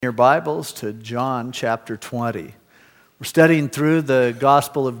Your Bibles to John chapter 20. We're studying through the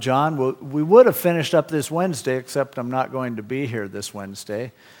Gospel of John. We would have finished up this Wednesday, except I'm not going to be here this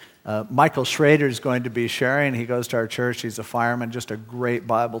Wednesday. Michael Schrader is going to be sharing. He goes to our church. He's a fireman, just a great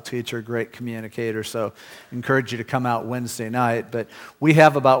Bible teacher, great communicator. So I encourage you to come out Wednesday night. But we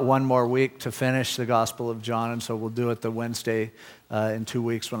have about one more week to finish the Gospel of John, and so we'll do it the Wednesday in 2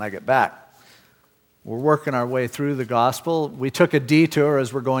 weeks when I get back. We're working our way through the gospel. We took a detour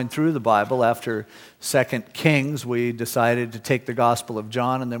as we're going through the Bible. After 2 Kings, we decided to take the Gospel of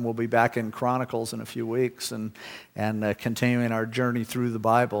John, and then we'll be back in Chronicles in a few weeks and continuing our journey through the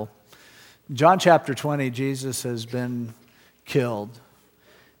Bible. John chapter 20, Jesus has been killed.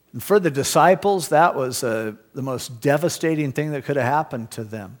 And for the disciples, that was the most devastating thing that could have happened to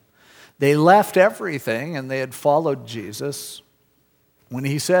them. They left everything, and they had followed Jesus. When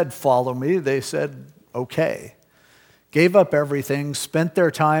he said, "Follow me," they said, "Okay." Gave up everything, spent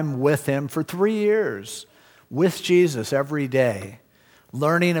their time with him for 3 years, with Jesus every day,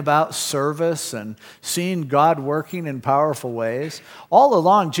 learning about service and seeing God working in powerful ways. All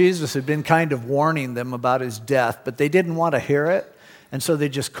along, Jesus had been kind of warning them about his death, but they didn't want to hear it, and so they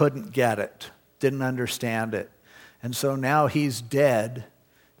just couldn't get it, didn't understand it. And so now he's dead,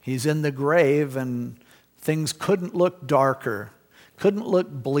 he's in the grave, and things couldn't look darker. Couldn't look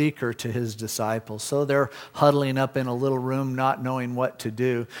bleaker to his disciples. So they're huddling up in a little room not knowing what to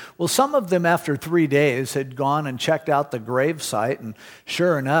do. Well, some of them after 3 days had gone and checked out the grave site, and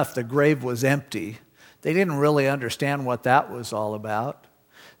sure enough, the grave was empty. They didn't really understand what that was all about.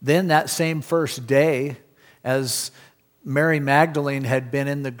 Then that same first day, as Mary Magdalene had been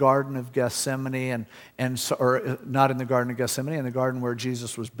in the Garden of Gethsemane, or not in the Garden of Gethsemane, in the garden where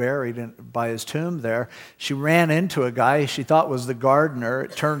Jesus was buried by his tomb there. She ran into a guy she thought was the gardener.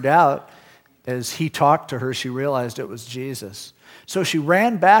 It turned out, as he talked to her, she realized it was Jesus. So she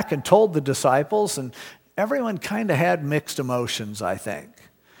ran back and told the disciples, and everyone kind of had mixed emotions, I think.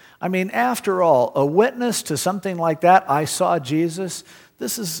 I mean, after all, a witness to something like that, "I saw Jesus,"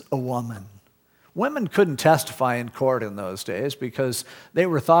 this is a woman. Women couldn't testify in court in those days because they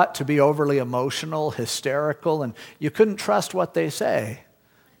were thought to be overly emotional, hysterical, and you couldn't trust what they say.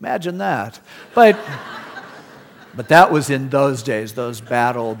 Imagine that. But that was in those days, those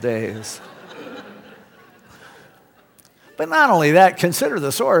bad old days. But not only that, consider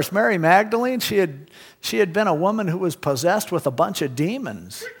the source. Mary Magdalene, she had been a woman who was possessed with a bunch of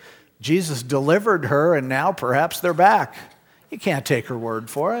demons. Jesus delivered her, and now perhaps they're back. You can't take her word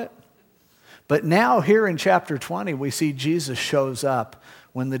for it. But now here in chapter 20, we see Jesus shows up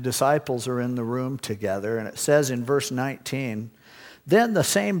when the disciples are in the room together. And it says in verse 19, "Then the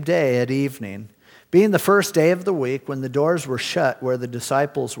same day at evening, being the first day of the week, when the doors were shut where the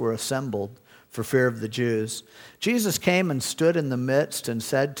disciples were assembled for fear of the Jews, Jesus came and stood in the midst and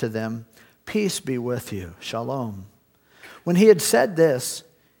said to them, 'Peace be with you, shalom.' When he had said this,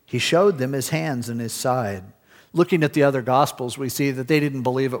 he showed them his hands and his side." Looking at the other Gospels, we see that they didn't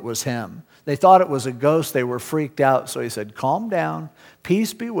believe it was him. They thought it was a ghost. They were freaked out. So he said, "Calm down.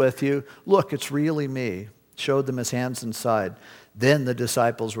 Peace be with you. Look, it's really me." Showed them his hands and side. Then the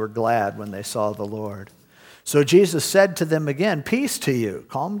disciples were glad when they saw the Lord. So Jesus said to them again, "Peace to you.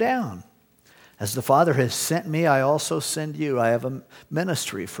 Calm down. As the Father has sent me, I also send you. I have a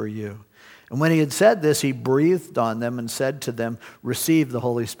ministry for you." And when he had said this, he breathed on them and said to them, "Receive the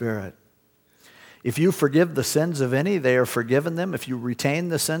Holy Spirit. If you forgive the sins of any, they are forgiven them. If you retain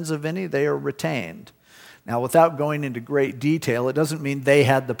the sins of any, they are retained." Now, without going into great detail, it doesn't mean they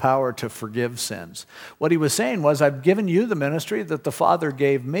had the power to forgive sins. What he was saying was, I've given you the ministry that the Father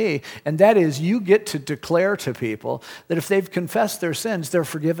gave me, and that is you get to declare to people that if they've confessed their sins, they're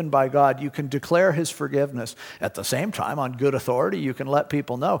forgiven by God. You can declare his forgiveness. At the same time, on good authority, you can let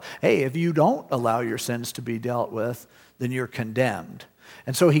people know, hey, if you don't allow your sins to be dealt with, then you're condemned.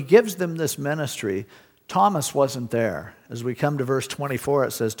 And so he gives them this ministry. Thomas wasn't there. As we come to verse 24,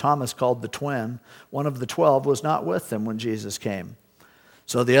 it says, Thomas, called the twin, one of the 12, was not with them when Jesus came.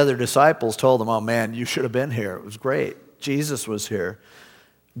 So the other disciples told him, "Oh man, you should have been here. It was great. Jesus was here.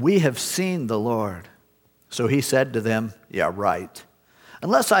 We have seen the Lord." So he said to them, "Yeah, right.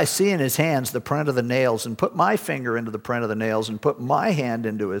 Unless I see in his hands the print of the nails, and put my finger into the print of the nails, and put my hand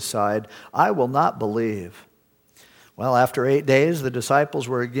into his side, I will not believe." Well, after 8 days, the disciples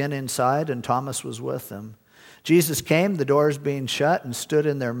were again inside, and Thomas was with them. Jesus came, the doors being shut, and stood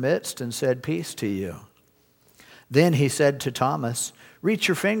in their midst and said, "Peace to you." Then he said to Thomas, "Reach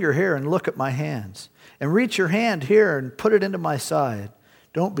your finger here and look at my hands, and reach your hand here and put it into my side.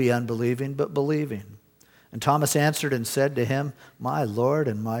 Don't be unbelieving, but believing." And Thomas answered and said to him, "My Lord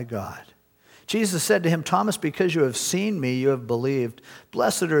and my God." Jesus said to him, Thomas, because you have seen me, you have believed.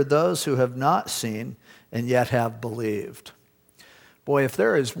 Blessed are those who have not seen and yet have believed. Boy, if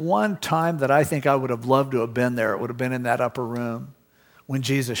there is one time that I think I would have loved to have been there, it would have been in that upper room when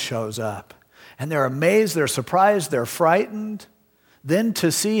Jesus shows up. And they're amazed, they're surprised, they're frightened. Then to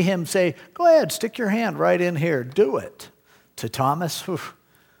see him say, go ahead, stick your hand right in here, do it. To Thomas,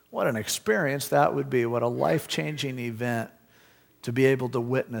 what an experience that would be. What a life-changing event to be able to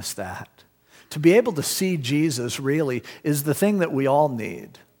witness that. To be able to see Jesus really is the thing that we all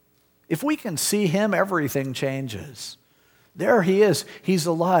need. If we can see him, everything changes. There he is. He's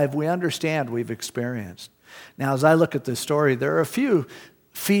alive. We understand. We've experienced. Now, as I look at this story, there are a few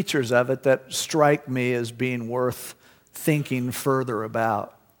features of it that strike me as being worth thinking further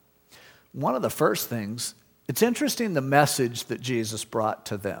about. One of the first things, it's interesting the message that Jesus brought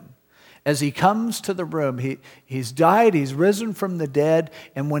to them. As he comes to the room, he's died, he's risen from the dead,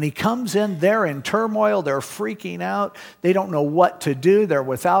 and when he comes in, they're in turmoil, they're freaking out, they don't know what to do, they're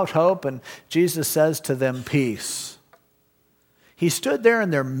without hope, and Jesus says to them, peace. He stood there in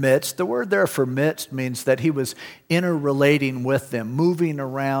their midst. The word there for midst means that he was interrelating with them, moving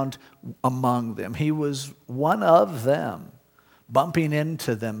around among them. He was one of them, bumping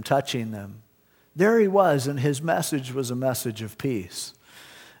into them, touching them. There he was, and his message was a message of peace.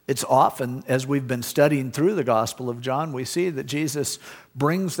 It's often, as we've been studying through the Gospel of John, we see that Jesus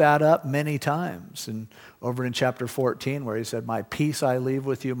brings that up many times. And over in chapter 14, where he said, my peace I leave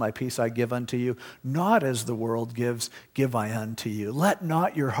with you, my peace I give unto you. Not as the world gives, give I unto you. Let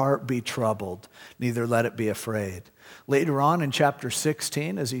not your heart be troubled, neither let it be afraid. Later on in chapter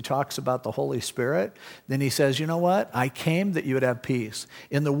 16, as he talks about the Holy Spirit, then he says, you know what? I came that you would have peace.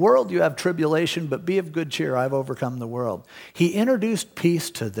 In the world you have tribulation, but be of good cheer. I've overcome the world. He introduced peace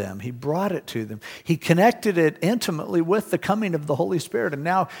to them. He brought it to them. He connected it intimately with the coming of the Holy Spirit. And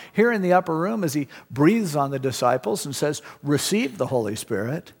now here in the upper room, as he breathes on the disciples and says, receive the Holy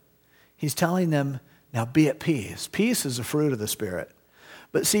Spirit, he's telling them, now be at peace. Peace is a fruit of the Spirit.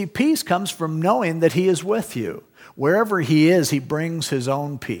 But see, peace comes from knowing that he is with you. Wherever he is, he brings his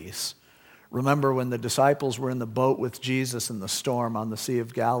own peace. Remember when the disciples were in the boat with Jesus in the storm on the Sea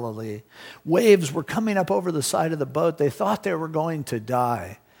of Galilee. Waves were coming up over the side of the boat. They thought they were going to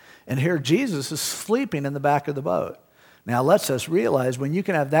die. And here Jesus is sleeping in the back of the boat. Now, lets us realize when you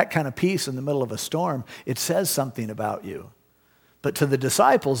can have that kind of peace in the middle of a storm, it says something about you. But to the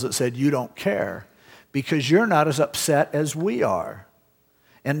disciples, it said, you don't care because you're not as upset as we are.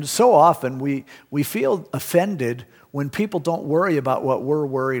 And so often we feel offended when people don't worry about what we're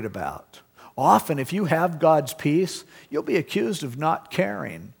worried about. Often, if you have God's peace, you'll be accused of not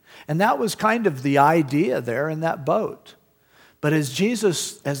caring. And that was kind of the idea there in that boat. But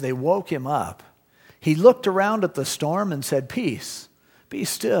as they woke him up, he looked around at the storm and said, peace, be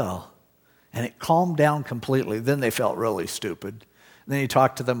still. And it calmed down completely. Then they felt really stupid. And then he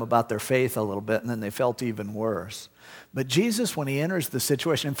talked to them about their faith a little bit, and then they felt even worse. But Jesus, when he enters the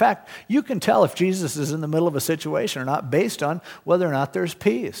situation, in fact, you can tell if Jesus is in the middle of a situation or not based on whether or not there's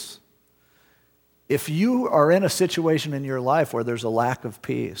peace. If you are in a situation in your life where there's a lack of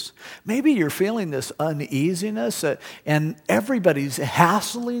peace, maybe you're feeling this uneasiness and everybody's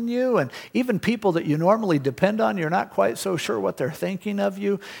hassling you, and even people that you normally depend on, you're not quite so sure what they're thinking of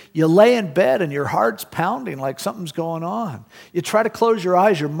you. You lay in bed and your heart's pounding like something's going on. You try to close your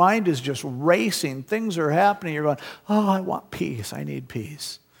eyes, your mind is just racing. Things are happening. You're going, oh, I want peace. I need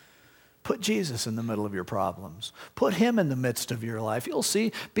peace. Put Jesus in the middle of your problems. Put him in the midst of your life. You'll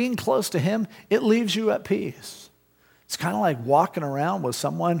see, being close to him, it leaves you at peace. It's kind of like walking around with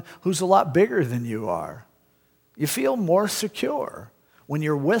someone who's a lot bigger than you are. You feel more secure when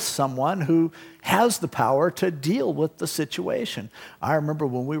you're with someone who has the power to deal with the situation. I remember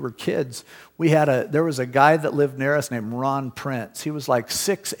when we were kids, there was a guy that lived near us named Ron Prince. He was like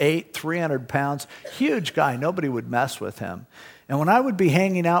 6'8", 300 pounds, huge guy. Nobody would mess with him. And when I would be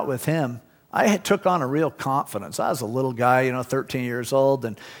hanging out with him, I took on a real confidence. I was a little guy, 13 years old,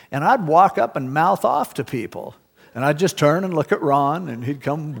 and I'd walk up and mouth off to people. And I'd just turn and look at Ron, and he'd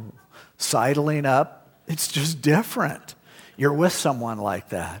come sidling up. It's just different. You're with someone like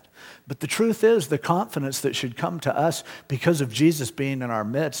that. But the truth is, the confidence that should come to us because of Jesus being in our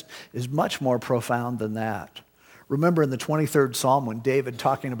midst is much more profound than that. Remember in the 23rd Psalm when David,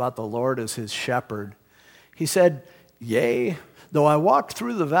 talking about the Lord as his shepherd, he said, yea, though I walk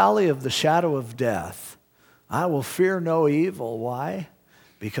through the valley of the shadow of death, I will fear no evil. Why?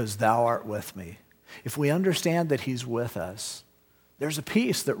 Because thou art with me. If we understand that he's with us, there's a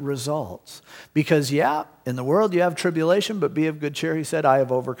peace that results. Because, in the world you have tribulation, but be of good cheer. He said, I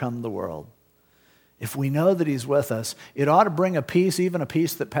have overcome the world. if we know that he's with us, it ought to bring a peace, even a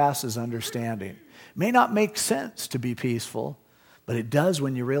peace that passes understanding. It may not make sense to be peaceful, but it does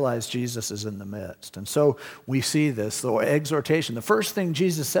when you realize Jesus is in the midst. And so we see this, the exhortation. The first thing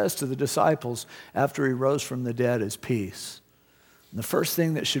Jesus says to the disciples after he rose from the dead is peace. And the first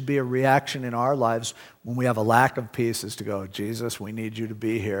thing that should be a reaction in our lives when we have a lack of peace is to go, Jesus, we need you to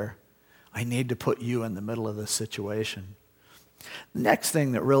be here. I need to put you in the middle of this situation. The next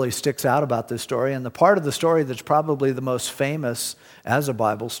thing that really sticks out about this story, and the part of the story that's probably the most famous as a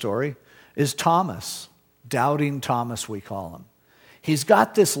Bible story, is Thomas. Doubting Thomas, we call him. He's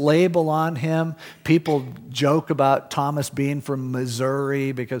got this label on him. People joke about Thomas being from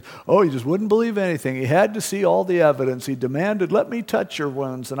Missouri because, he just wouldn't believe anything. He had to see all the evidence. He demanded, let me touch your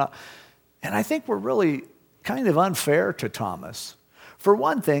wounds. And I think we're really kind of unfair to Thomas. For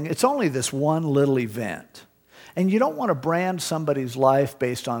one thing, it's only this one little event. And you don't want to brand somebody's life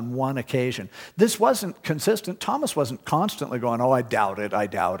based on one occasion. This wasn't consistent. Thomas wasn't constantly going, I doubt it, I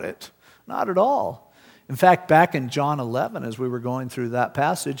doubt it. Not at all. In fact, back in John 11, as we were going through that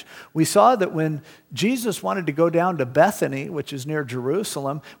passage, we saw that when Jesus wanted to go down to Bethany, which is near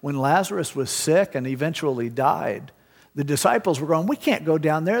Jerusalem, when Lazarus was sick and eventually died, the disciples were going, we can't go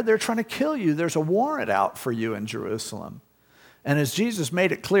down there. They're trying to kill you. There's a warrant out for you in Jerusalem. And as Jesus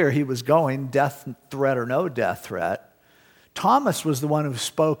made it clear he was going, death threat or no death threat, Thomas was the one who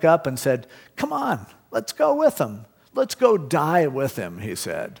spoke up and said, come on, let's go with him. Let's go die with him, he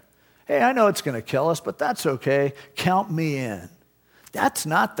said. Hey, I know it's going to kill us, but that's okay. Count me in. That's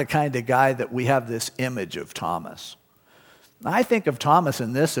not the kind of guy that we have this image of Thomas. I think of Thomas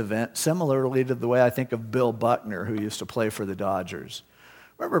in this event similarly to the way I think of Bill Buckner, who used to play for the Dodgers.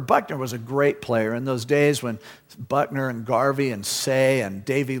 Remember, Buckner was a great player in those days when Buckner and Garvey and Say and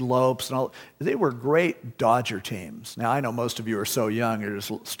Davey Lopes and all, they were great Dodger teams. Now, I know most of you are so young, you're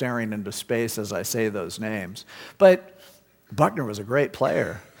just staring into space as I say those names. But Buckner was a great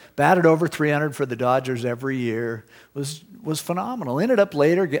player. Batted over 300 for the Dodgers every year, was phenomenal. Ended up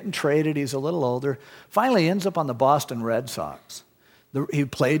later getting traded. He's a little older. Finally ends up on the Boston Red Sox. He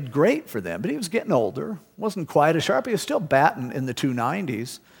played great for them, but he was getting older. Wasn't quite as sharp. He was still batting in the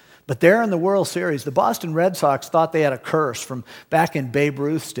 290s. But there in the World Series, the Boston Red Sox thought they had a curse from back in Babe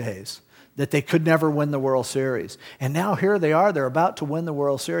Ruth's days, that they could never win the World Series. And now here they are. They're about to win the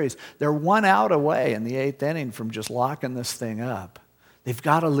World Series. They're 1 out away in the 8th inning from just locking this thing up. They've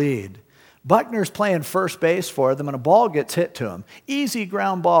got a lead. Buckner's playing first base for them, and a ball gets hit to him. Easy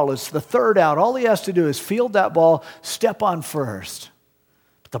ground ball. It's the 3rd out. All he has to do is field that ball, step on first.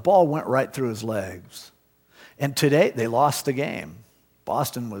 The ball went right through his legs. And today, they lost the game.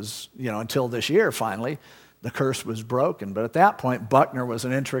 Boston was, until this year, finally, the curse was broken. But at that point, Buckner was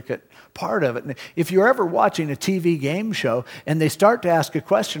an intricate part of it. And if you're ever watching a TV game show and they start to ask a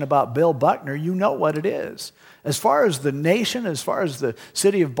question about Bill Buckner, you know what it is. As far as the nation, as far as the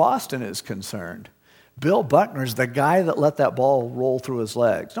city of Boston is concerned, Bill Buckner's the guy that let that ball roll through his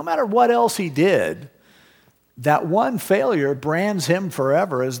legs. No matter what else he did, that one failure brands him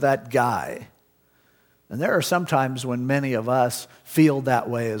forever as that guy. And there are some times when many of us feel that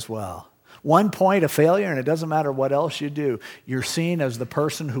way as well. One point of failure, and it doesn't matter what else you do, you're seen as the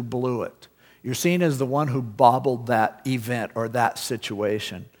person who blew it. You're seen as the one who bobbled that event or that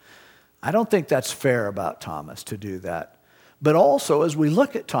situation. I don't think that's fair about Thomas to do that. But also, as we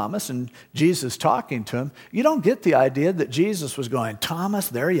look at Thomas and Jesus talking to him, you don't get the idea that Jesus was going, Thomas,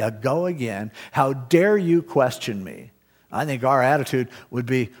 there you go again. How dare you question me? I think our attitude would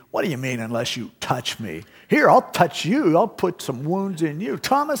be, what do you mean unless you touch me? Here, I'll touch you. I'll put some wounds in you.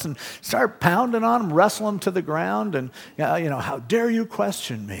 Thomas, and start pounding on him, wrestle him to the ground, and, how dare you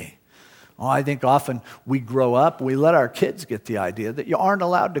question me? Oh, I think often we grow up, we let our kids get the idea that you aren't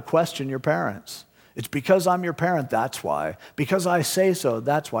allowed to question your parents. It's because I'm your parent, that's why. Because I say so,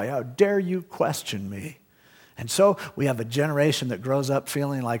 that's why. How dare you question me? And so we have a generation that grows up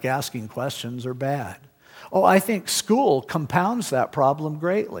feeling like asking questions are bad. Oh, I think school compounds that problem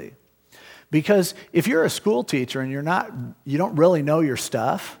greatly. Because if you're a school teacher and you don't really know your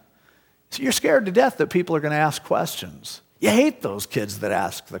stuff, so you're scared to death that people are going to ask questions. You hate those kids that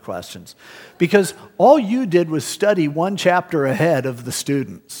ask the questions. Because all you did was study one chapter ahead of the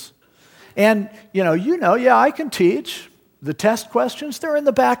students. And, I can teach. The test questions, they're in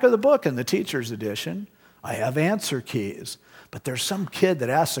the back of the book in the teacher's edition. I have answer keys. But there's some kid that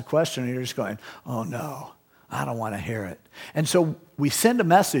asks a question and you're just going, oh no, I don't want to hear it. And so we send a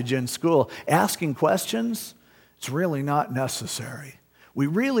message in school, asking questions, it's really not necessary. We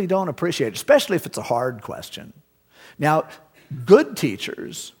really don't appreciate it, especially if it's a hard question. Now, good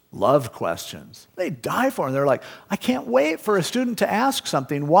teachers love questions. They die for them. They're like, I can't wait for a student to ask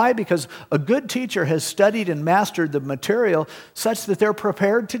something. Why? Because a good teacher has studied and mastered the material such that they're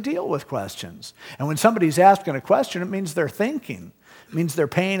prepared to deal with questions. And when somebody's asking a question, it means they're thinking. It means they're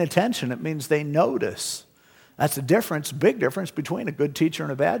paying attention. It means they notice. That's the difference, big difference between a good teacher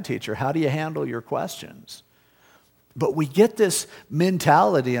and a bad teacher. How do you handle your questions? But we get this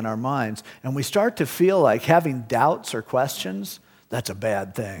mentality in our minds, and we start to feel like having doubts or questions, that's a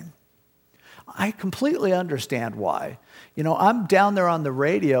bad thing. I completely understand why. I'm down there on the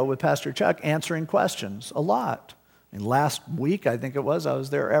radio with Pastor Chuck answering questions a lot. Last week, I think it was, I was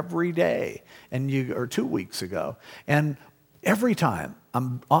there every day, or 2 weeks ago. And every time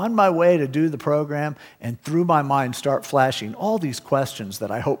I'm on my way to do the program, and through my mind start flashing all these questions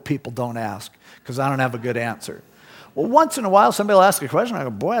that I hope people don't ask because I don't have a good answer. Well, once in a while, somebody will ask a question. I go,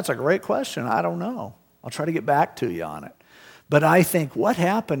 boy, that's a great question. I don't know. I'll try to get back to you on it. But I think, what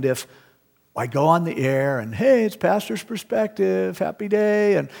happened if I go on the air and, hey, it's Pastor's Perspective, happy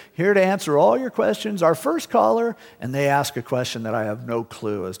day, and here to answer all your questions, our first caller, and they ask a question that I have no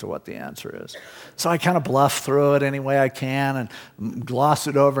clue as to what the answer is. So I kind of bluff through it any way I can and gloss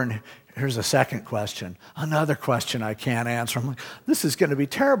it over, and here's a second question, another question I can't answer. I'm like, this is going to be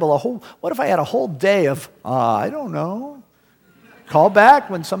terrible. What if I had a whole day of, I don't know, call back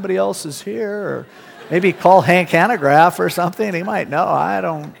when somebody else is here, or maybe call Hank Hanegraaff or something. He might know, I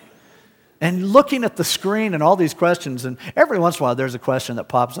don't. And looking at the screen and all these questions, and every once in a while there's a question that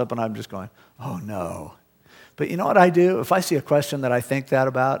pops up and I'm just going, oh no. But you know what I do? If I see a question that I think that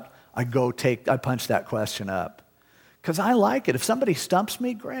about, I punch that question up. Because I like it. If somebody stumps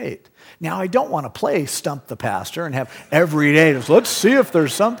me, great. Now, I don't want to play Stump the Pastor and have every day, let's see if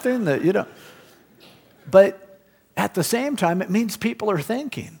there's something that, But at the same time, it means people are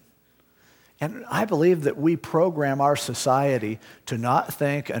thinking. And I believe that we program our society to not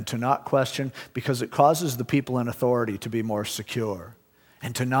think and to not question because it causes the people in authority to be more secure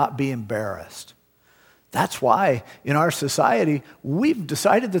and to not be embarrassed. That's why in our society, we've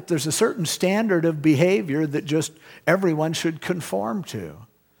decided that there's a certain standard of behavior that just everyone should conform to.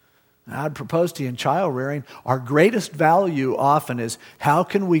 And I'd propose to you in child rearing, our greatest value often is how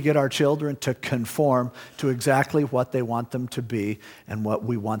can we get our children to conform to exactly what they want them to be and what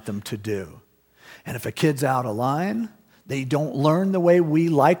we want them to do. And if a kid's out of line, they don't learn the way we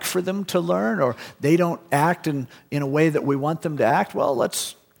like for them to learn, or they don't act in a way that we want them to act, well,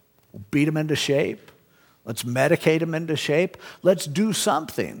 let's beat them into shape. Let's medicate them into shape. Let's do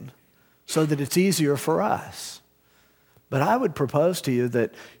something so that it's easier for us. But I would propose to you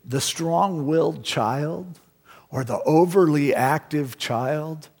that the strong-willed child, or the overly active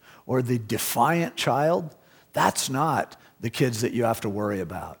child, or the defiant child, that's not the kids that you have to worry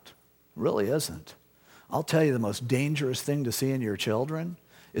about. It really isn't. I'll tell you, the most dangerous thing to see in your children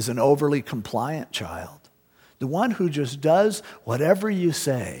is an overly compliant child. The one who just does whatever you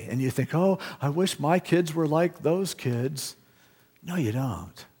say, and you think, oh, I wish my kids were like those kids. No, you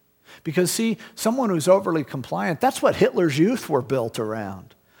don't. Because see, someone who's overly compliant, that's what Hitler's youth were built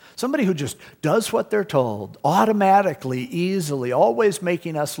around. Somebody who just does what they're told, automatically, easily, always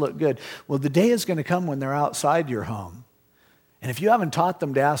making us look good. Well, the day is going to come when they're outside your home. And if you haven't taught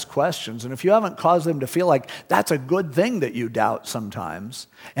them to ask questions, and if you haven't caused them to feel like that's a good thing that you doubt sometimes,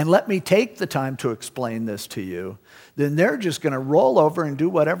 and let me take the time to explain this to you, then they're just going to roll over and do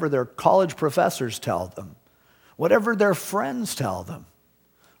whatever their college professors tell them, whatever their friends tell them.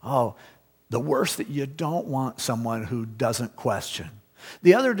 Oh, the worst that you don't want someone who doesn't question.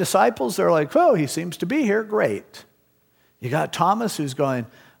 The other disciples, they're like, oh, he seems to be here, great. You got Thomas who's going,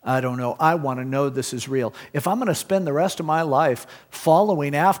 I don't know, I want to know this is real. If I'm going to spend the rest of my life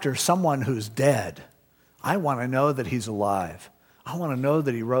following after someone who's dead, I want to know that he's alive. I want to know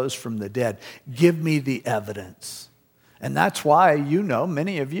that he rose from the dead. Give me the evidence. And that's why,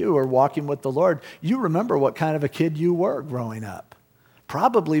 many of you are walking with the Lord. You remember what kind of a kid you were growing up.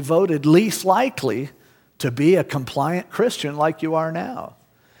 Probably voted least likely to be a compliant Christian like you are now.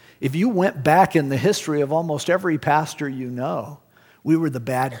 If you went back in the history of almost every pastor you know, we were the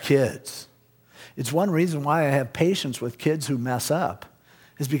bad kids. It's one reason why I have patience with kids who mess up,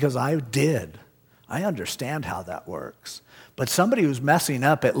 is because I did. I understand how that works. But somebody who's messing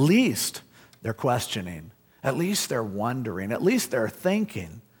up, at least they're questioning. At least they're wondering. At least they're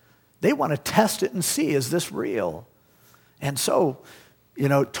thinking. They want to test it and see, is this real? And so,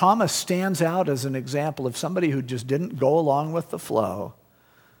 Thomas stands out as an example of somebody who just didn't go along with the flow,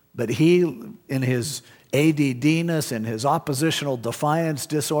 but he, in his ADDness, in his oppositional defiance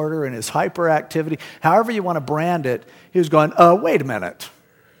disorder, in his hyperactivity, however you want to brand it, he was going, wait a minute.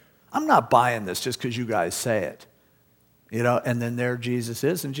 I'm not buying this just because you guys say it. And then there Jesus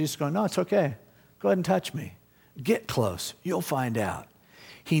is, and Jesus is going, no, it's okay. Go ahead and touch me. Get close. You'll find out.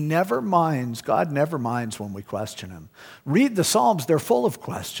 He never minds, God never minds when we question him. Read the Psalms, they're full of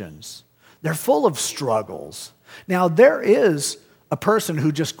questions. They're full of struggles. Now, there is a person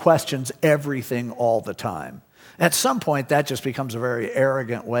who just questions everything all the time. At some point, that just becomes a very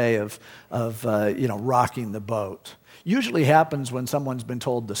arrogant way of rocking the boat. Usually happens when someone's been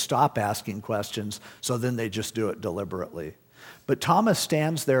told to stop asking questions, so then they just do it deliberately. But Thomas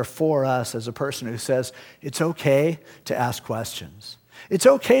stands there for us as a person who says, it's okay to ask questions. It's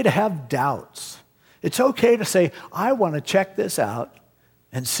okay to have doubts. It's okay to say, I want to check this out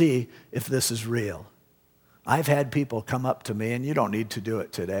and see if this is real. I've had people come up to me, and you don't need to do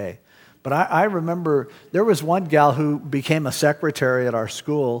it today. But I remember there was one gal who became a secretary at our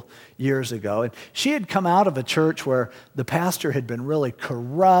school years ago, and she had come out of a church where the pastor had been really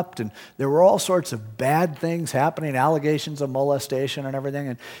corrupt, and there were all sorts of bad things happening, allegations of molestation and everything,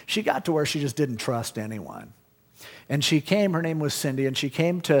 and she got to where she just didn't trust anyone. And she came, her name was Cindy, and she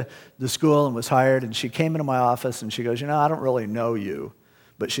came to the school and was hired, and she came into my office, and she goes, I don't really know you,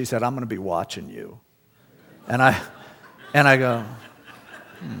 but she said, I'm going to be watching you. And I go,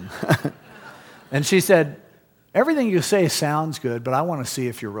 And she said, everything you say sounds good, but I want to see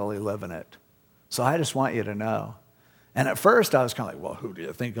if you're really living it. So I just want you to know. And at first I was kind of like, well, who do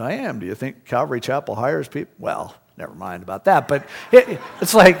you think I am? Do you think Calvary Chapel hires people? Well, never mind about that. But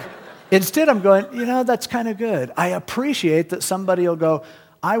it's like, instead I'm going, that's kind of good. I appreciate that somebody will go,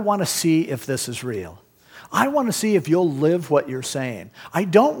 I want to see if this is real. I want to see if you'll live what you're saying. I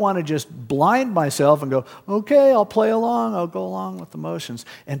don't want to just blind myself and go, okay, I'll play along, I'll go along with the motions.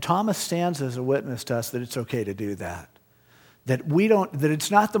 And Thomas stands as a witness to us that it's okay to do that. That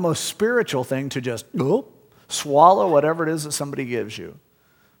it's not the most spiritual thing to just swallow whatever it is that somebody gives you.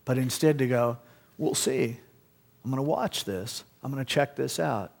 But instead to go, we'll see. I'm going to watch this. I'm going to check this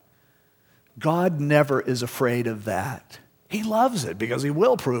out. God never is afraid of that. He loves it because he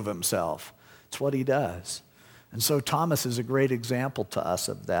will prove himself. It's what he does. And so Thomas is a great example to us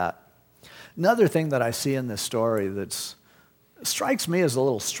of that. Another thing that I see in this story that strikes me as a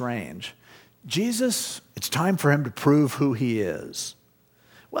little strange. Jesus, it's time for him to prove who he is.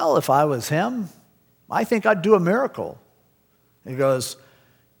 Well, if I was him, I think I'd do a miracle. He goes,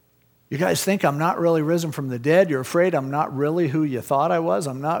 you guys think I'm not really risen from the dead? You're afraid I'm not really who you thought I was?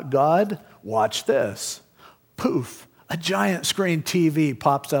 I'm not God? Watch this. Poof. A giant screen TV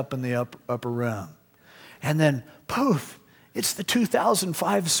pops up in the upper room. And then, poof, it's the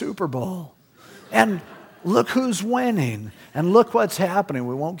 2005 Super Bowl. And look who's winning. And look what's happening.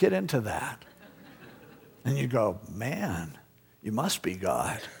 We won't get into that. And you go, man, you must be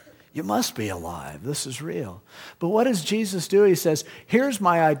God. You must be alive. This is real. But what does Jesus do? He says, here's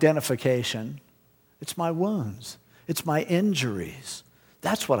my identification. It's my wounds. It's my injuries.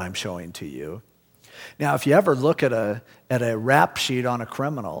 That's what I'm showing to you. Now, if you ever look at a rap sheet on a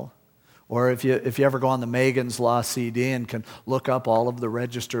criminal, or if you ever go on the Megan's Law CD and can look up all of the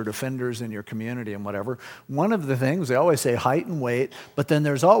registered offenders in your community and whatever, one of the things, they always say height and weight, but then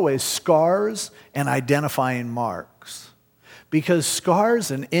there's always scars and identifying marks. Because scars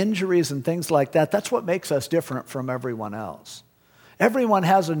and injuries and things like that, that's what makes us different from everyone else. Everyone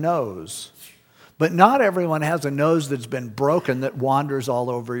has a nose. But not everyone has a nose that's been broken that wanders all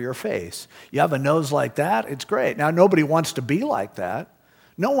over your face. You have a nose like that, it's great. Now, nobody wants to be like that.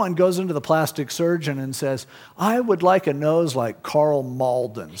 No one goes into the plastic surgeon and says, I would like a nose like Karl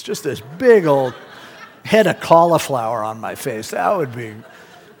Malden's, just this big old head of cauliflower on my face. That would be.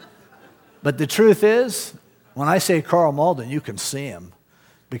 But the truth is, when I say Karl Malden, you can see him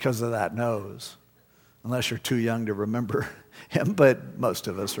because of that nose, unless you're too young to remember him, but most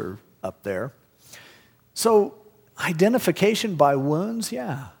of us are up there. So, identification by wounds,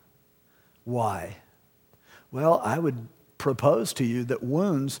 yeah. Why? Well, I would propose to you that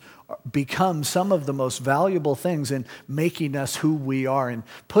wounds become some of the most valuable things in making us who we are and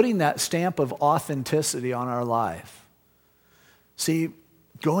putting that stamp of authenticity on our life. See,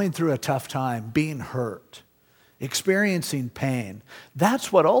 going through a tough time, being hurt, experiencing pain,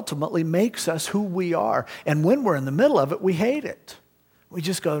 that's what ultimately makes us who we are. And when we're in the middle of it, we hate it. We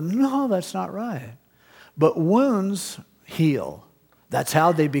just go, no, that's not right. But wounds heal. That's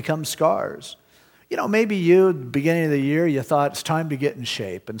how they become scars. Maybe you, at the beginning of the year, you thought it's time to get in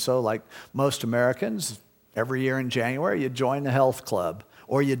shape. And so like most Americans, every year in January, you join the health club.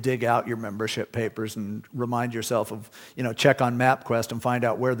 Or you dig out your membership papers and remind yourself of, check on MapQuest and find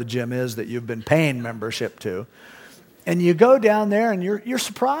out where the gym is that you've been paying membership to. And you go down there and you're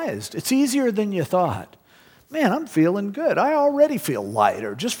surprised. It's easier than you thought. Man, I'm feeling good. I already feel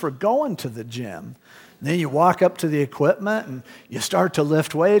lighter just for going to the gym. And then you walk up to the equipment and you start to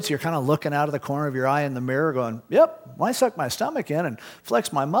lift weights. You're kind of looking out of the corner of your eye in the mirror going, yep, when I suck my stomach in and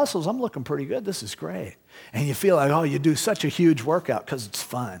flex my muscles, I'm looking pretty good. This is great. And you feel like, oh, you do such a huge workout because it's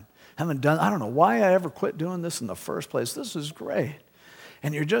fun. I don't know why I ever quit doing this in the first place. This is great.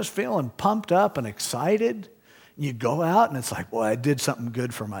 And you're just feeling pumped up and excited. You go out and it's like, boy, I did something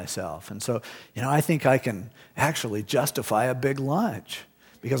good for myself. And so, I think I can actually justify a big lunch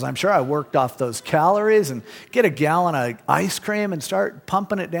because I'm sure I worked off those calories and get a gallon of ice cream and start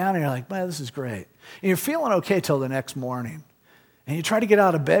pumping it down. And you're like, man, this is great. And you're feeling okay till the next morning. And you try to get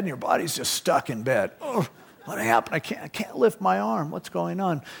out of bed and your body's just stuck in bed. Oh, what happened? I can't lift my arm. What's going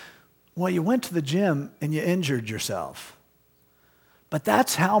on? Well, you went to the gym and you injured yourself. But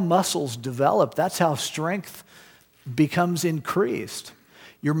that's how muscles develop. That's how strength becomes increased.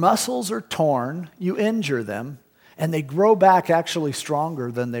 Your muscles are torn, you injure them, and they grow back actually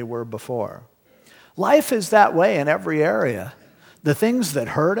stronger than they were before. Life is that way in every area. The things that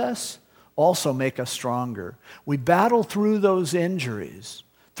hurt us also make us stronger. We battle through those injuries,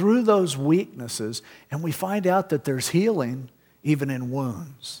 through those weaknesses, and we find out that there's healing even in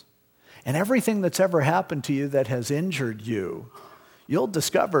wounds. And everything that's ever happened to you that has injured you, you'll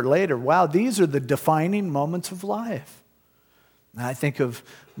discover later, wow, these are the defining moments of life. And I think of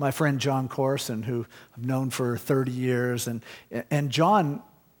my friend John Corson, who I've known for 30 years. And John,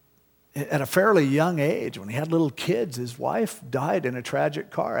 at a fairly young age, when he had little kids, his wife died in a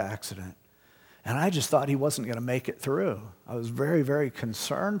tragic car accident. And I just thought he wasn't going to make it through. I was very, very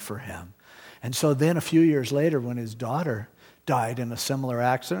concerned for him. And so then a few years later, when his daughter died in a similar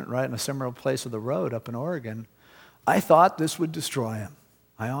accident, right in a similar place of the road up in Oregon, I thought this would destroy him.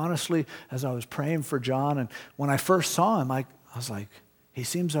 I honestly, as I was praying for John, and when I first saw him, I was like, he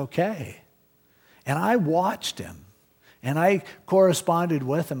seems okay. And I watched him, and I corresponded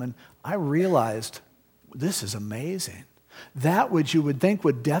with him, and I realized, this is amazing. That which you would think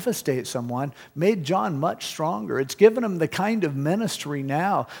would devastate someone made John much stronger. It's given him the kind of ministry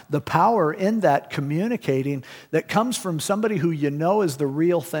now, the power in that communicating that comes from somebody who you know is the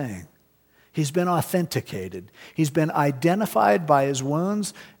real thing. He's been authenticated. He's been identified by his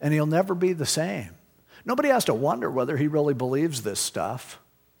wounds, and he'll never be the same. Nobody has to wonder whether he really believes this stuff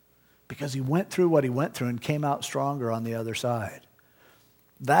because he went through what he went through and came out stronger on the other side.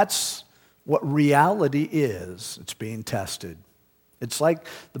 That's what reality is. It's being tested. It's like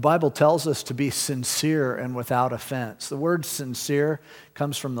the Bible tells us to be sincere and without offense. The word sincere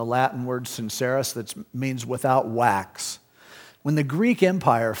comes from the Latin word sincerus, that means without wax. When the Greek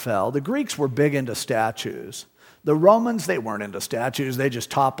Empire fell, the Greeks were big into statues. The Romans, they weren't into statues. They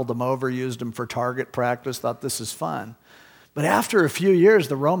just toppled them over, used them for target practice, thought this is fun. But after a few years,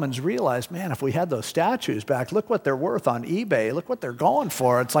 the Romans realized, man, if we had those statues back, look what they're worth on eBay. Look what they're going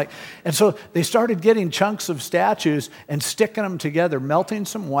for. And so they started getting chunks of statues and sticking them together, melting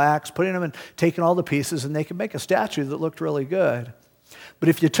some wax, putting them in, taking all the pieces, and they could make a statue that looked really good. But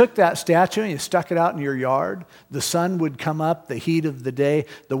if you took that statue and you stuck it out in your yard, the sun would come up, the heat of the day,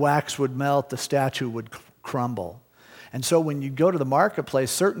 the wax would melt, the statue would crumble. And so when you go to the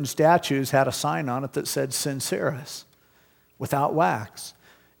marketplace, certain statues had a sign on it that said sincerus, without wax.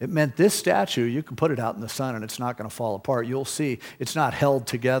 It meant this statue, you can put it out in the sun and it's not going to fall apart. You'll see it's not held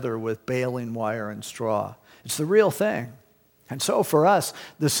together with baling wire and straw. It's the real thing. And so for us,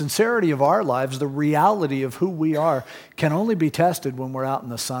 the sincerity of our lives, the reality of who we are, can only be tested when we're out in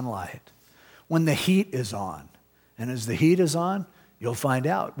the sunlight, when the heat is on. And as the heat is on, you'll find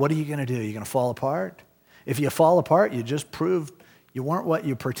out. What are you going to do? You're going to fall apart? If you fall apart, you just proved you weren't what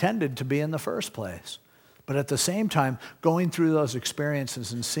you pretended to be in the first place. But at the same time, going through those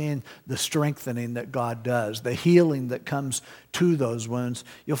experiences and seeing the strengthening that God does, the healing that comes to those wounds,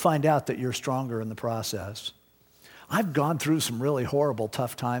 you'll find out that you're stronger in the process. I've gone through some really horrible,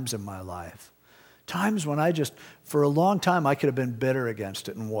 tough times in my life. Times when for a long time, I could have been bitter against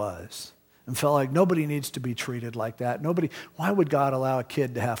it and was. And felt like nobody needs to be treated like that. Why would God allow a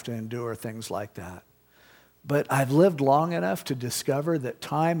kid to have to endure things like that? But I've lived long enough to discover that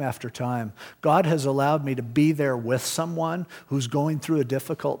time after time, God has allowed me to be there with someone who's going through a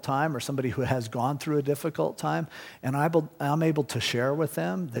difficult time or somebody who has gone through a difficult time, and I'm able to share with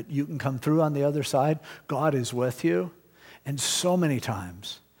them that you can come through on the other side. God is with you. And so many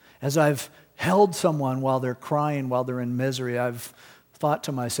times, as I've held someone while they're crying, while they're in misery, I've thought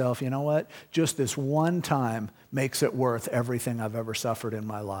to myself, you know what? Just this one time makes it worth everything I've ever suffered in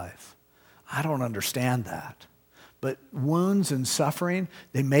my life. I don't understand that. But wounds and suffering,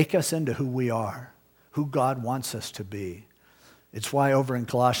 they make us into who we are, who God wants us to be. It's why over in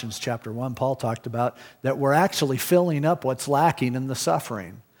Colossians chapter 1, Paul talked about that we're actually filling up what's lacking in the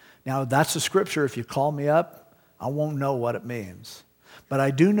suffering. Now, that's the scripture. If you call me up, I won't know what it means. But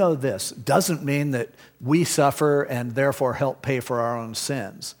I do know this. It doesn't mean that we suffer and therefore help pay for our own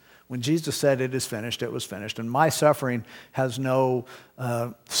sins. When Jesus said it is finished, it was finished. And my suffering has no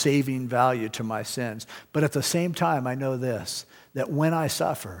saving value to my sins. But at the same time, I know this, that when I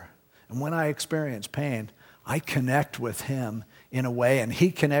suffer and when I experience pain, I connect with him in a way, and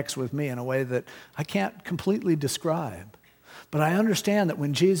he connects with me in a way that I can't completely describe. But I understand that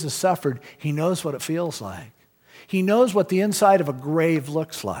when Jesus suffered, he knows what it feels like. He knows what the inside of a grave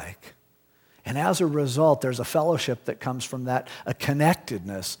looks like. And as a result, there's a fellowship that comes from that, a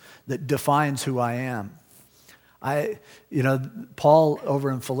connectedness that defines who I am. Paul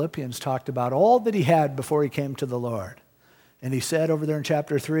over in Philippians talked about all that he had before he came to the Lord. And he said over there in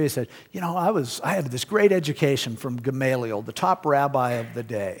chapter 3, he said, I had this great education from Gamaliel, the top rabbi of the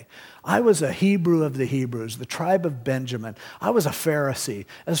day. I was a Hebrew of the Hebrews, the tribe of Benjamin. I was a Pharisee.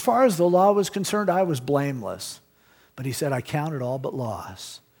 As far as the law was concerned, I was blameless. But he said, I count it all but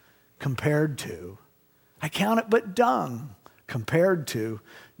loss. I count it but dung compared to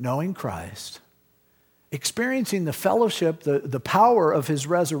knowing Christ, experiencing the fellowship, the power of his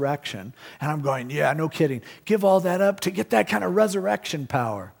resurrection. And I'm going, yeah, no kidding. Give all that up to get that kind of resurrection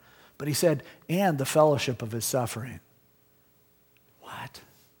power. But he said, and the fellowship of his suffering. What?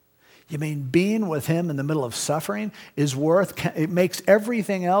 You mean being with him in the middle of suffering it makes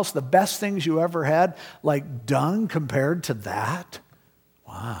everything else, the best things you ever had, like dung compared to that?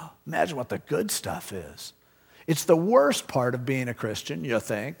 Wow. Imagine what the good stuff is. It's the worst part of being a Christian, you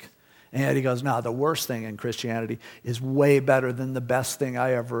think. And yet he goes, no, the worst thing in Christianity is way better than the best thing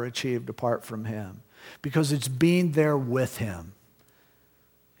I ever achieved apart from him. Because it's being there with him.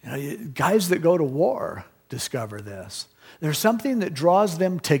 Guys that go to war discover this. There's something that draws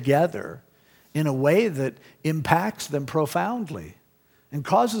them together in a way that impacts them profoundly and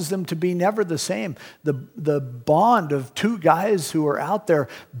causes them to be never the same. The bond of two guys who are out there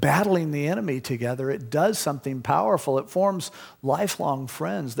battling the enemy together, it does something powerful. It forms lifelong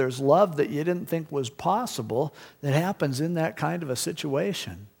friends. There's love that you didn't think was possible that happens in that kind of a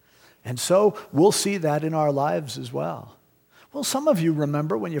situation. And so we'll see that in our lives as well. Well, some of you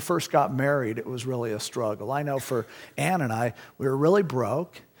remember when you first got married, it was really a struggle. I know for Ann and I, we were really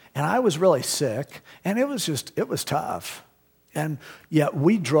broke, and I was really sick, and it was tough. And yet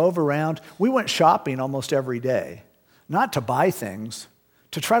we drove around. We went shopping almost every day, not to buy things,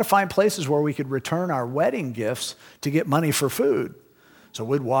 to try to find places where we could return our wedding gifts to get money for food. So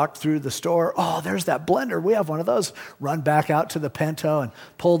we'd walk through the store. Oh, there's that blender. We have one of those. Run back out to the Pinto and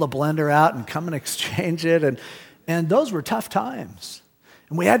pull the blender out and come and exchange it. And those were tough times.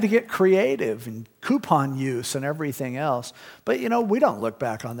 And we had to get creative and coupon use and everything else. But, we don't look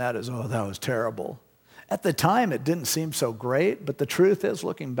back on that as, oh, that was terrible. At the time, it didn't seem so great, but the truth is,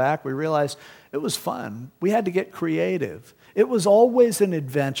 looking back, we realized it was fun. We had to get creative. It was always an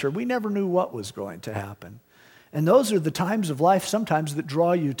adventure. We never knew what was going to happen. And those are the times of life sometimes that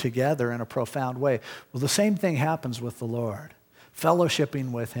draw you together in a profound way. Well, the same thing happens with the Lord.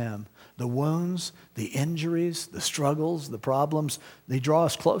 Fellowshipping with him. The wounds, the injuries, the struggles, the problems, they draw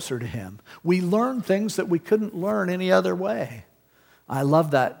us closer to him. We learn things that we couldn't learn any other way. I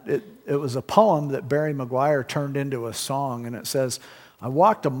love that. It was a poem that Barry Maguire turned into a song, and it says, I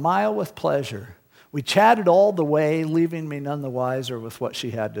walked a mile with pleasure. We chatted all the way, leaving me none the wiser with what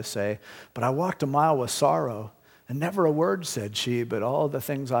she had to say. But I walked a mile with sorrow, and never a word said she, but all the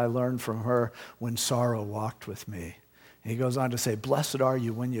things I learned from her when sorrow walked with me. And he goes on to say, blessed are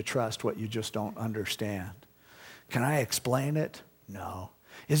you when you trust what you just don't understand. Can I explain it? No.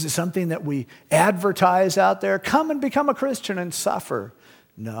 Is it something that we advertise out there? Come and become a Christian and suffer.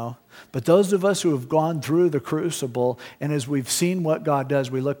 No. But those of us who have gone through the crucible, and as we've seen what God does,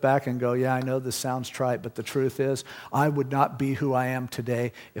 we look back and go, yeah, I know this sounds trite, but the truth is, I would not be who I am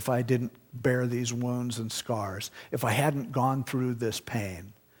today if I didn't bear these wounds and scars, if I hadn't gone through this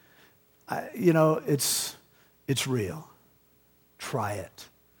pain. It's real. Try it.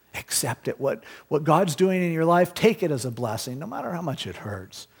 Accept it. What God's doing in your life, take it as a blessing, no matter how much it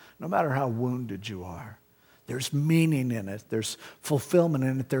hurts, no matter how wounded you are. There's meaning in it. There's fulfillment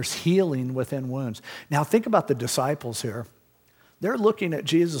in it. There's healing within wounds. Now think about the disciples here. They're looking at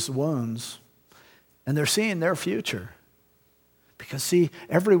Jesus' wounds, and they're seeing their future. Because see,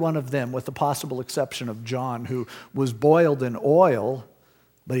 every one of them, with the possible exception of John, who was boiled in oil,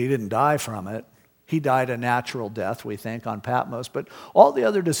 but he didn't die from it. He died a natural death, we think, on Patmos. But all the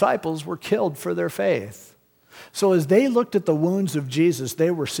other disciples were killed for their faith. So as they looked at the wounds of Jesus, they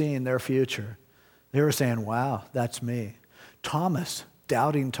were seeing their future. They were saying, wow, that's me. Thomas,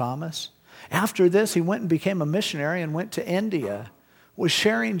 doubting Thomas. After this, he went and became a missionary and went to India. was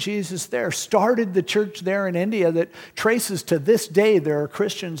sharing Jesus there, started the church there in India that traces to this day. There are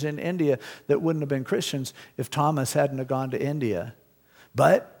Christians in India that wouldn't have been Christians if Thomas hadn't have gone to India.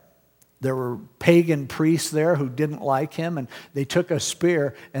 But there were pagan priests there who didn't like him, and they took a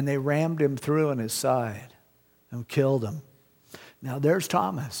spear and they rammed him through in his side and killed him. Now there's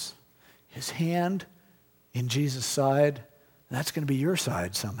Thomas, his hand in Jesus' side. That's going to be your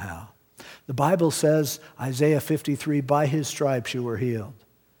side somehow. The Bible says, Isaiah 53, by his stripes you were healed.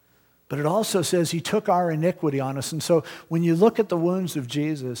 But it also says he took our iniquity on us. And so when you look at the wounds of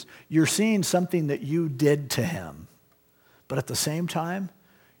Jesus, you're seeing something that you did to him. But at the same time,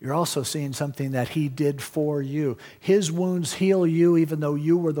 you're also seeing something that he did for you. His wounds heal you even though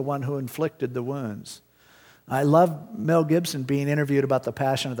you were the one who inflicted the wounds. I love Mel Gibson being interviewed about the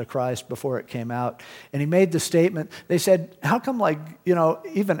Passion of the Christ before it came out. And he made the statement, they said, how come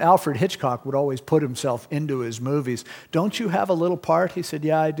even Alfred Hitchcock would always put himself into his movies. Don't you have a little part? He said,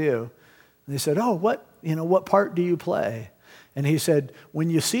 yeah, I do. And they said, oh, what part do you play? And he said, when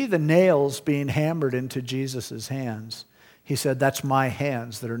you see the nails being hammered into Jesus' hands, he said, that's my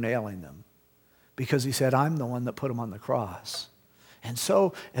hands that are nailing them. Because he said, I'm the one that put them on the cross. And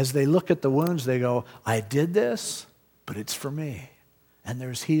so as they look at the wounds, they go, I did this, but it's for me. And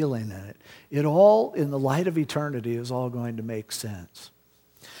there's healing in it. It all, in the light of eternity, is all going to make sense.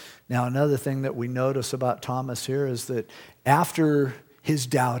 Now, another thing that we notice about Thomas here is that after his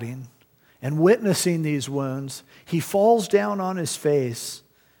doubting and witnessing these wounds, he falls down on his face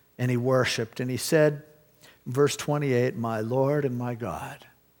and he worshiped. And he said, verse 28, my Lord and my God.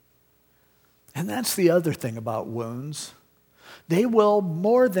 And that's the other thing about wounds. They will,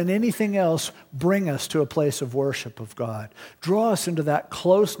 more than anything else, bring us to a place of worship of God. Draw us into that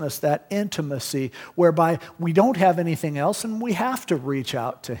closeness, that intimacy, whereby we don't have anything else and we have to reach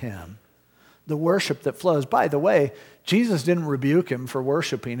out to him. The worship that flows. By the way, Jesus didn't rebuke him for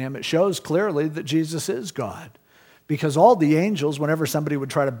worshiping him. It shows clearly that Jesus is God. Because all the angels, whenever somebody would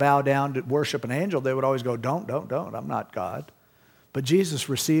try to bow down to worship an angel, they would always go, don't, I'm not God. But Jesus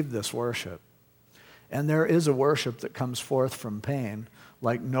received this worship. And there is a worship that comes forth from pain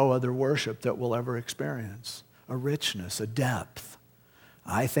like no other worship that we'll ever experience. A richness, a depth.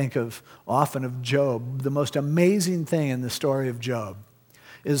 I think often of Job. The most amazing thing in the story of Job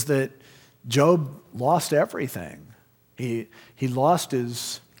is that Job lost everything. He lost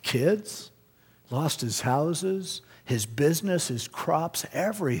his kids, lost his houses, his business, his crops,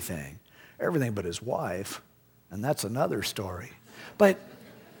 everything. Everything but his wife. And that's another story. But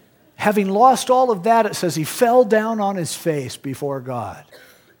having lost all of that, it says he fell down on his face before God.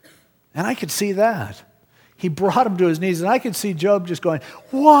 And I could see that. He brought him to his knees, and I could see Job just going,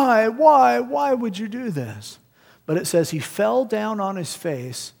 why would you do this? But it says he fell down on his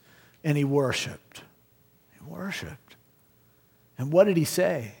face and he worshiped. He worshiped. And what did he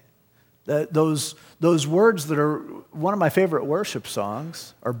say? Those words that are one of my favorite worship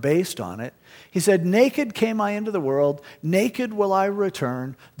songs are based on it. He said, naked came I into the world, naked will I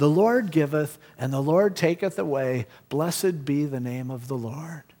return. The Lord giveth, and the Lord taketh away. Blessed be the name of the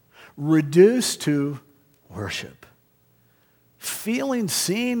Lord. Reduced to worship. Feeling,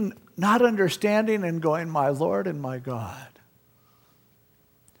 seen, not understanding, and going, my Lord and my God.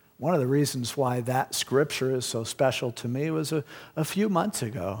 One of the reasons why that scripture is so special to me was a few months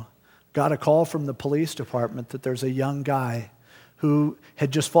ago. Got a call from the police department that there's a young guy who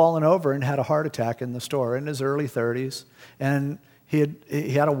had just fallen over and had a heart attack in the store in his early 30s. And he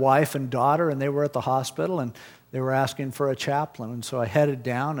had a wife and daughter, and they were at the hospital, and they were asking for a chaplain. And so I headed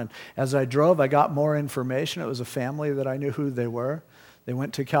down, and as I drove, I got more information. It was a family that I knew who they were. They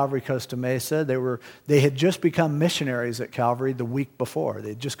went to Calvary Costa Mesa. They had just become missionaries at Calvary the week before.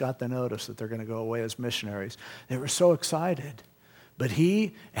 They just got the notice that they're going to go away as missionaries. They were so excited. But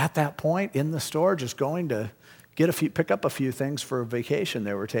he, at that point in the store, just going to pick up a few things for a vacation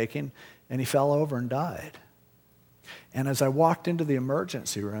they were taking, and he fell over and died. And as I walked into the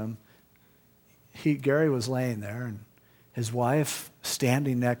emergency room, Gary was laying there, and his wife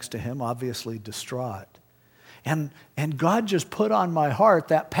standing next to him, obviously distraught. And God just put on my heart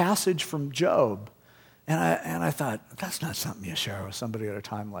that passage from Job. And I thought, that's not something you share with somebody at a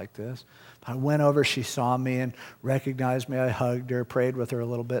time like this. I went over, she saw me and recognized me. I hugged her, prayed with her a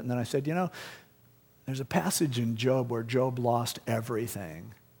little bit, and then I said, there's a passage in Job where Job lost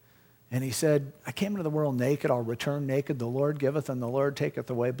everything. And he said, I came into the world naked, I'll return naked. The Lord giveth and the Lord taketh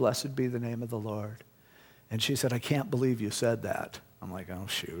away. Blessed be the name of the Lord. And she said, I can't believe you said that. I'm like, oh,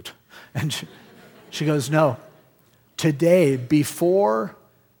 shoot. And she goes, no. Today, before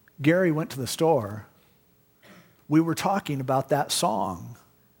Gary went to the store, we were talking about that song.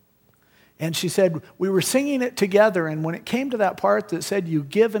 And she said, we were singing it together, and when it came to that part that said, you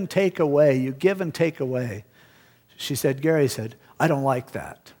give and take away, you give and take away, she said, Gary said, I don't like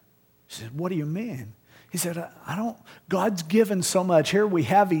that. She said, what do you mean? He said, God's given so much. Here we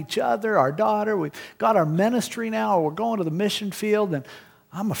have each other, our daughter, we've got our ministry now, we're going to the mission field, and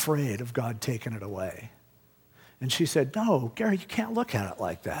I'm afraid of God taking it away. And she said, no, Gary, you can't look at it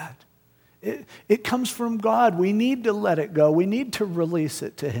like that. It comes from God. We need to let it go. We need to release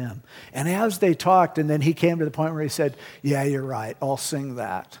it to him. And as they talked, and then he came to the point where he said, yeah, you're right, I'll sing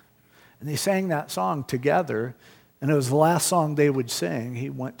that. And they sang that song together, and it was the last song they would sing.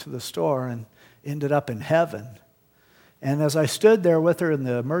 He went to the store and ended up in heaven. And as I stood there with her in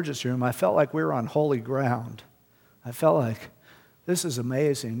the emergency room, I felt like we were on holy ground. I felt like, this is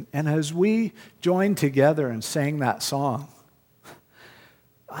amazing. And as we joined together and sang that song,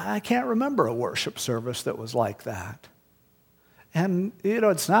 I can't remember a worship service that was like that. And, it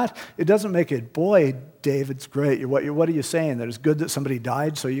doesn't make it, boy, David's great. What are you saying? That it's good that somebody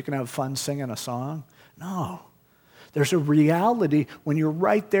died so you can have fun singing a song? No. There's a reality when you're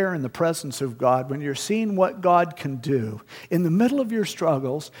right there in the presence of God, when you're seeing what God can do in the middle of your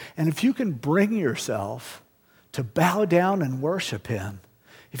struggles, and if you can bring yourself to bow down and worship him,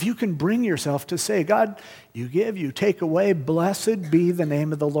 if you can bring yourself to say, God, you give, you take away, blessed be the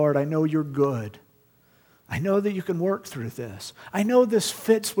name of the Lord. I know you're good. I know that you can work through this. I know this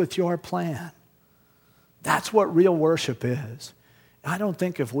fits with your plan. That's what real worship is. I don't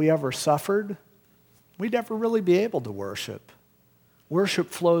think if we ever suffered, we'd ever really be able to worship.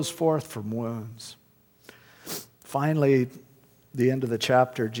 Worship flows forth from wounds. Finally, the end of the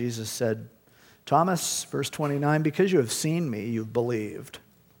chapter, Jesus said, Thomas, verse 29, because you have seen me, you've believed.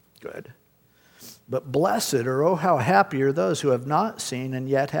 Good. But blessed, or oh, how happy are those who have not seen and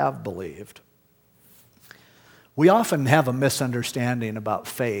yet have believed. We often have a misunderstanding about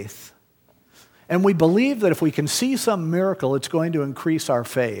faith. And we believe that if we can see some miracle, it's going to increase our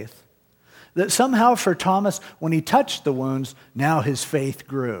faith. That somehow for Thomas, when he touched the wounds, now his faith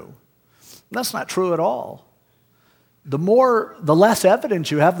grew. That's not true at all. The less evidence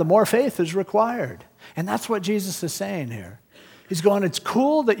you have, the more faith is required. And that's what Jesus is saying here. He's going, it's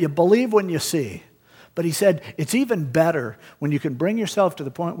cool that you believe when you see. But he said, it's even better when you can bring yourself to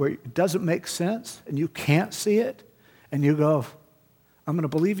the point where it doesn't make sense and you can't see it. And you go, I'm going to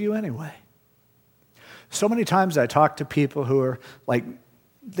believe you anyway. So many times I talk to people who are like,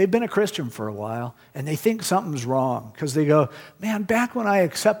 they've been a Christian for a while, and they think something's wrong because they go, man, back when I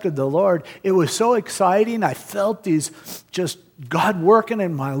accepted the Lord, it was so exciting. I felt these just God working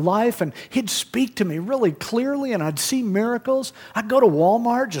in my life, and he'd speak to me really clearly, and I'd see miracles. I'd go to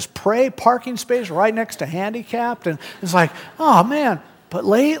Walmart, just pray, parking space right next to handicapped, and it's like, oh, man. But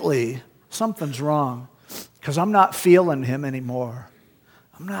lately, something's wrong because I'm not feeling him anymore.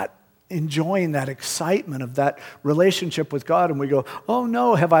 I'm not enjoying that excitement of that relationship with God, and we go, oh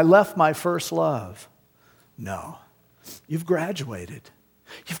no, have I left my first love? No, you've graduated.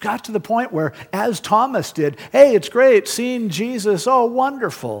 You've got to the point where, as Thomas did, hey, it's great seeing Jesus, oh,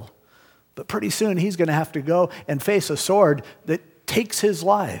 wonderful. But pretty soon he's going to have to go and face a sword that takes his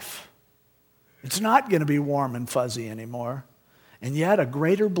life. It's not going to be warm and fuzzy anymore. And yet a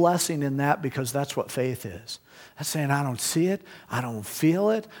greater blessing in that, because that's what faith is. That's saying, I don't see it, I don't feel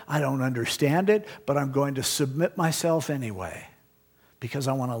it, I don't understand it, but I'm going to submit myself anyway because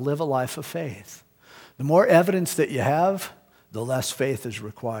I want to live a life of faith. The more evidence that you have, the less faith is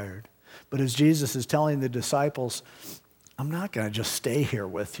required. But as Jesus is telling the disciples, I'm not going to just stay here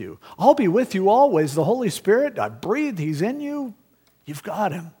with you. I'll be with you always. The Holy Spirit, I breathe, he's in you, you've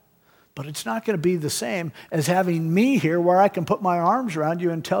got him. But it's not going to be the same as having me here where I can put my arms around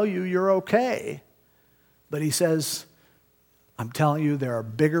you and tell you you're okay. But he says, I'm telling you, there are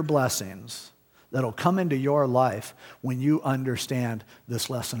bigger blessings that'll come into your life when you understand this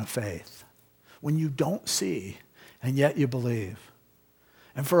lesson of faith. When you don't see, and yet you believe.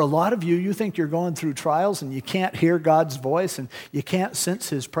 And for a lot of you, you think you're going through trials and you can't hear God's voice and you can't sense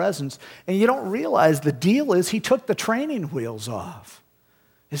his presence. And you don't realize the deal is he took the training wheels off.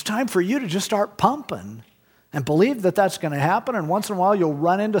 It's time for you to just start pumping and believe that that's going to happen. And once in a while, you'll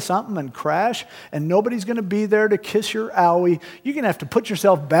run into something and crash, and nobody's going to be there to kiss your owie. You're going to have to put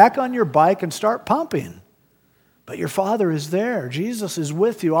yourself back on your bike and start pumping. But your Father is there. Jesus is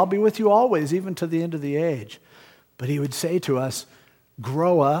with you. I'll be with you always, even to the end of the age. But he would say to us,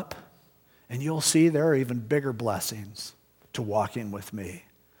 grow up, and you'll see there are even bigger blessings to walking with me,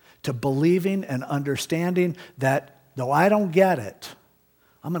 to believing and understanding that though I don't get it,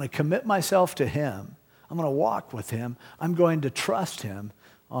 I'm going to commit myself to him. I'm going to walk with him. I'm going to trust him.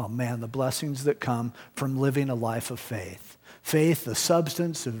 Oh man, the blessings that come from living a life of faith. Faith, the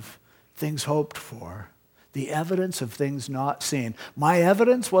substance of things hoped for, the evidence of things not seen. My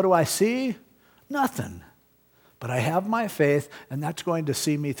evidence, what do I see? Nothing. But I have my faith, and that's going to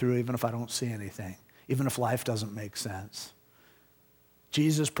see me through even if I don't see anything, even if life doesn't make sense.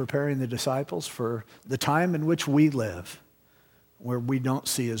 Jesus preparing the disciples for the time in which we live, where we don't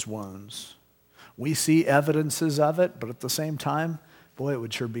see his wounds. We see evidences of it, but at the same time, boy, it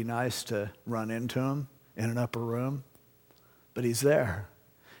would sure be nice to run into him in an upper room. But he's there.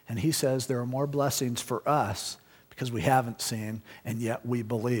 And he says there are more blessings for us because we haven't seen, and yet we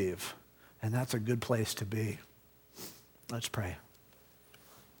believe. And that's a good place to be. Let's pray.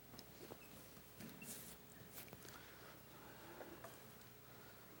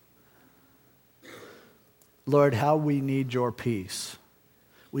 Lord, how we need your peace.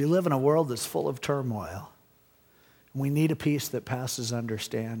 We live in a world that's full of turmoil. We need a peace that passes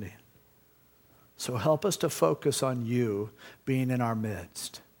understanding. So help us to focus on you being in our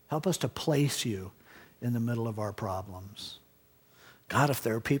midst. Help us to place you in the middle of our problems. God, if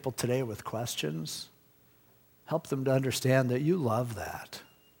there are people today with questions, help them to understand that you love that.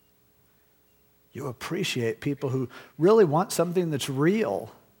 You appreciate people who really want something that's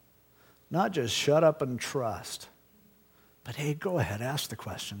real, not just shut up and trust. But hey, go ahead, ask the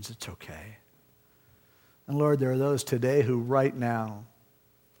questions. It's okay. And Lord, there are those today who right now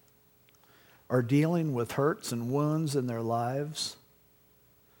are dealing with hurts and wounds in their lives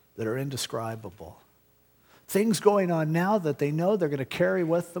that are indescribable. Things going on now that they know they're going to carry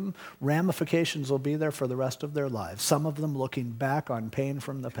with them. Ramifications will be there for the rest of their lives. Some of them looking back on pain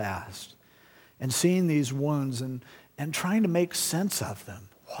from the past and seeing these wounds and trying to make sense of them.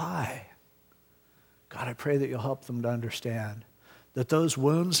 Why? God, I pray that you'll help them to understand that those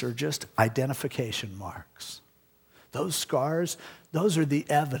wounds are just identification marks. Those scars, those are the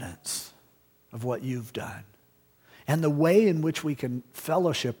evidence of what you've done and the way in which we can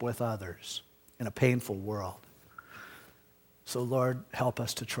fellowship with others in a painful world. So Lord, help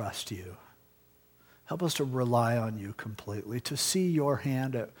us to trust you. Help us to rely on you completely, to see your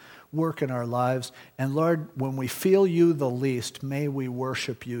hand at work in our lives. And Lord, when we feel you the least, may we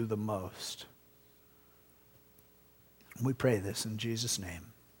worship you the most. We pray this in Jesus' name.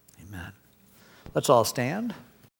 Amen. Let's all stand.